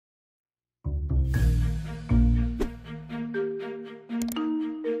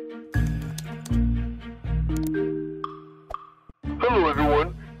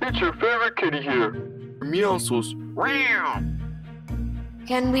it's your favorite kitty here. Meowsos. Wow.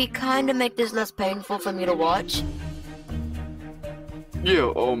 Can we kinda make this less painful for me to watch?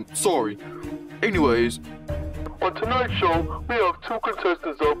 Yeah, sorry. Anyways, on tonight's show, we have two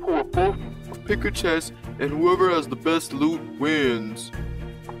contestants up who will both pick a chest, and whoever has the best loot wins.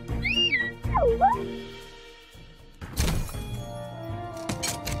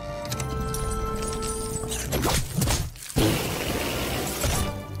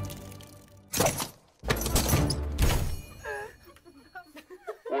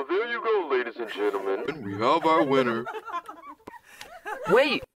 Well, there you go, ladies and gentlemen. And we have our winner.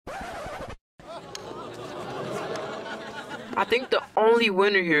 Wait. I think the only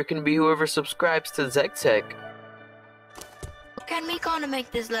winner here can be whoever subscribes to ZechTec. Can we kinda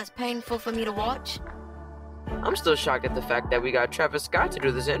make this less painful for me to watch? I'm still shocked at the fact that we got Travis Scott to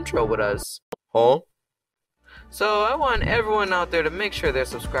do this intro with us. Huh? So I want everyone out there to make sure they're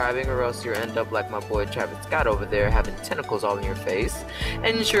subscribing, or else you'll end up like my boy Travis Scott over there having tentacles all in your face.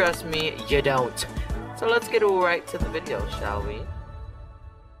 And trust me, you don't. So let's get right to the video, shall we?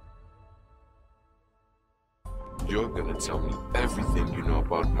 You're gonna tell me everything you know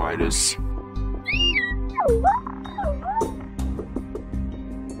about Midas.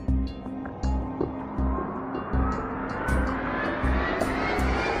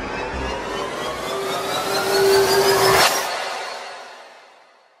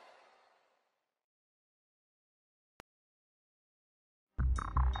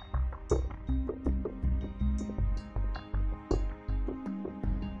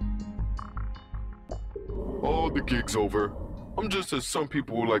 Oh, the gig's over. I'm just as some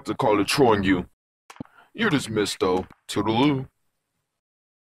people would like to call it trolling you. You're dismissed though. Toodaloo.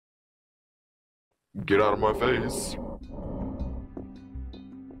 Get out of my face.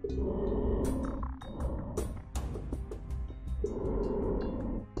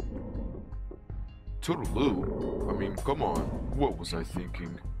 Toodaloo? I mean, come on. What was I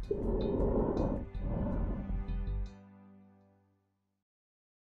thinking?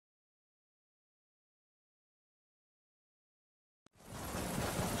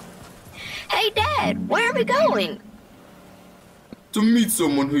 Hey Dad, where are we going? To meet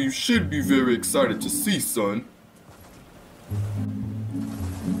someone who you should be very excited to see, son.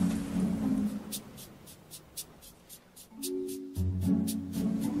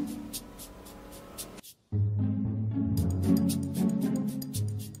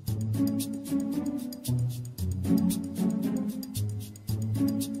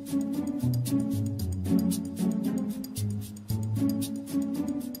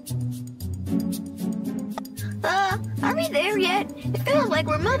 Are we there yet? It feels like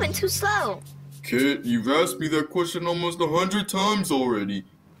we're moving too slow. Kid, you've asked me that question almost 100 times already.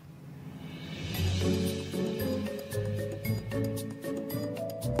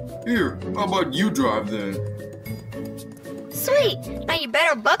 Here, how about you drive then? Sweet. Now you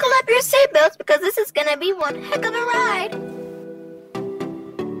better buckle up your seatbelts because this is gonna be one heck of a ride.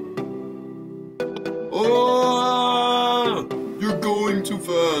 Oh, you're going too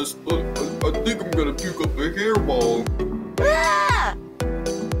fast. I think I'm gonna puke up a hairball. Ah!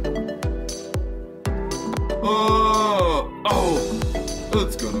 Oh,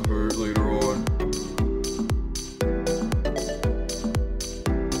 that's gonna hurt later on.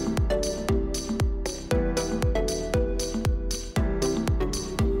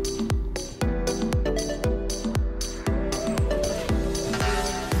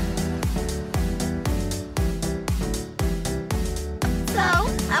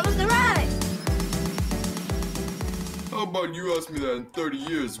 How was the ride? How about you ask me that in 30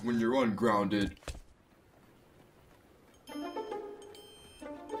 years when you're ungrounded?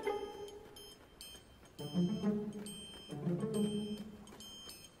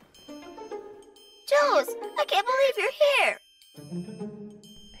 Jules, I can't believe you're here.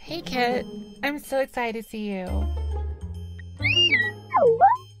 Hey Kit, I'm so excited to see you.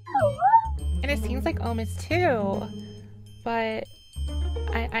 And it seems like Om is too, but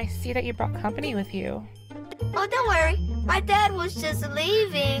I see that you brought company with you. Oh, don't worry. My dad was just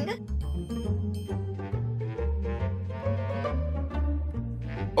leaving.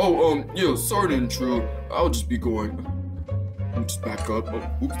 Oh, yeah, sorry to intrude. I'll just be going. I'll just back up. Oh,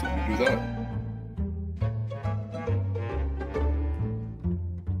 oops, didn't do that.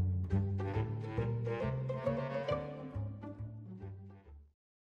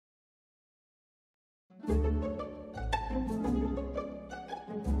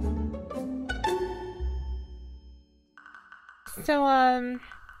 So,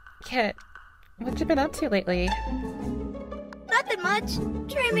 Kit, what you been up to lately? Nothing much.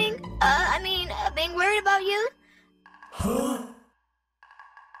 Dreaming. Being worried about you.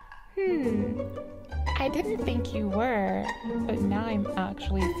 I didn't think you were, but now I'm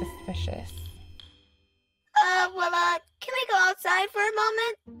actually suspicious. Can we go outside for a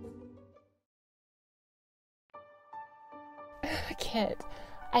moment? Kit,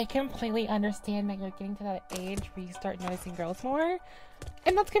 I completely understand that you're getting to that age where you start noticing girls more,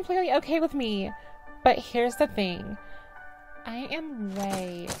 and that's completely okay with me. But here's the thing. I am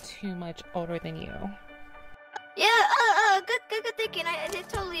way too much older than you. Yeah, good thinking. I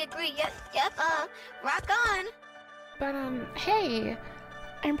totally agree. Yep, rock on. But, hey,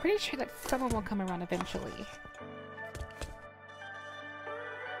 I'm pretty sure that someone will come around eventually.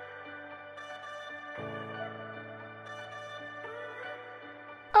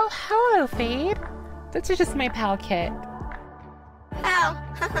 Oh, hello, Fade. This is just my pal, Kit. How?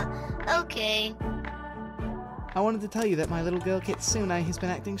 Okay. I wanted to tell you that my little girl Kitsune has been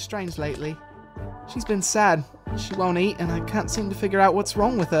acting strange lately. She's been sad, she won't eat, and I can't seem to figure out what's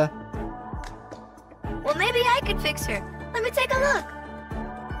wrong with her. Well, maybe I could fix her. Let me take a look.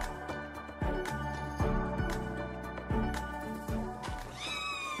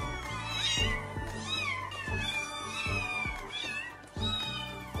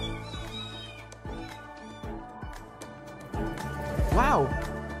 Wow,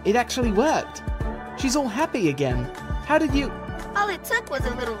 it actually worked. She's all happy again. How did you... All it took was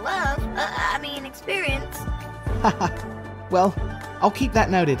a little love. Experience. Haha. Well, I'll keep that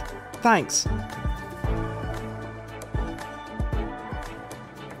noted. Thanks.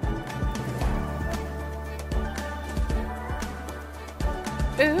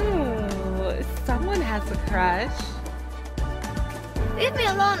 Ooh, someone has a crush. Leave me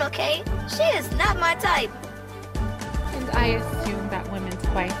alone, okay? She is not my type. And I assume that women's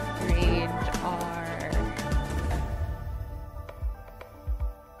twice your age are...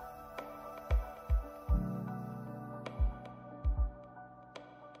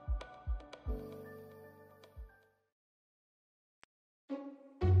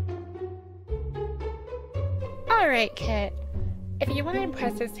 Alright, Kit. If you want to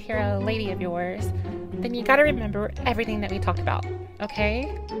impress this hero lady of yours, then you gotta remember everything that we talked about,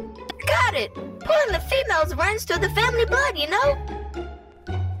 okay? Got it! Pulling the females runs through the family blood, you know?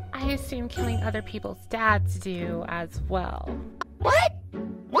 I assume killing other people's dads do as well. What?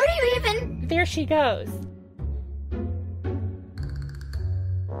 Where do you even... There she goes.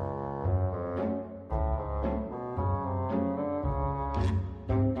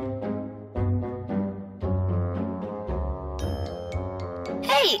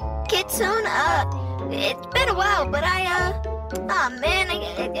 Hey, Kitsune, it's been a while, but oh man,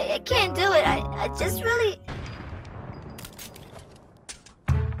 I can't do it. I just really...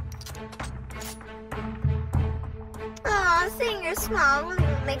 Aw, seeing your smile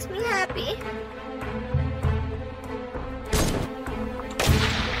really makes me happy.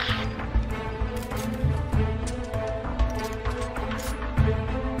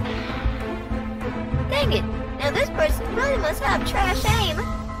 Dang it, now this person really must have trash aim.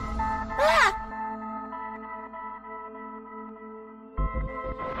 Ah!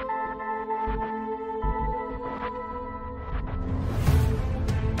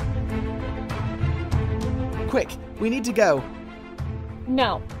 Quick, we need to go.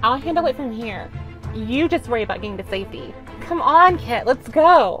 No, I'll handle it from here. You just worry about getting to safety. Come on, Kit, let's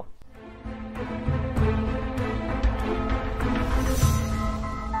go!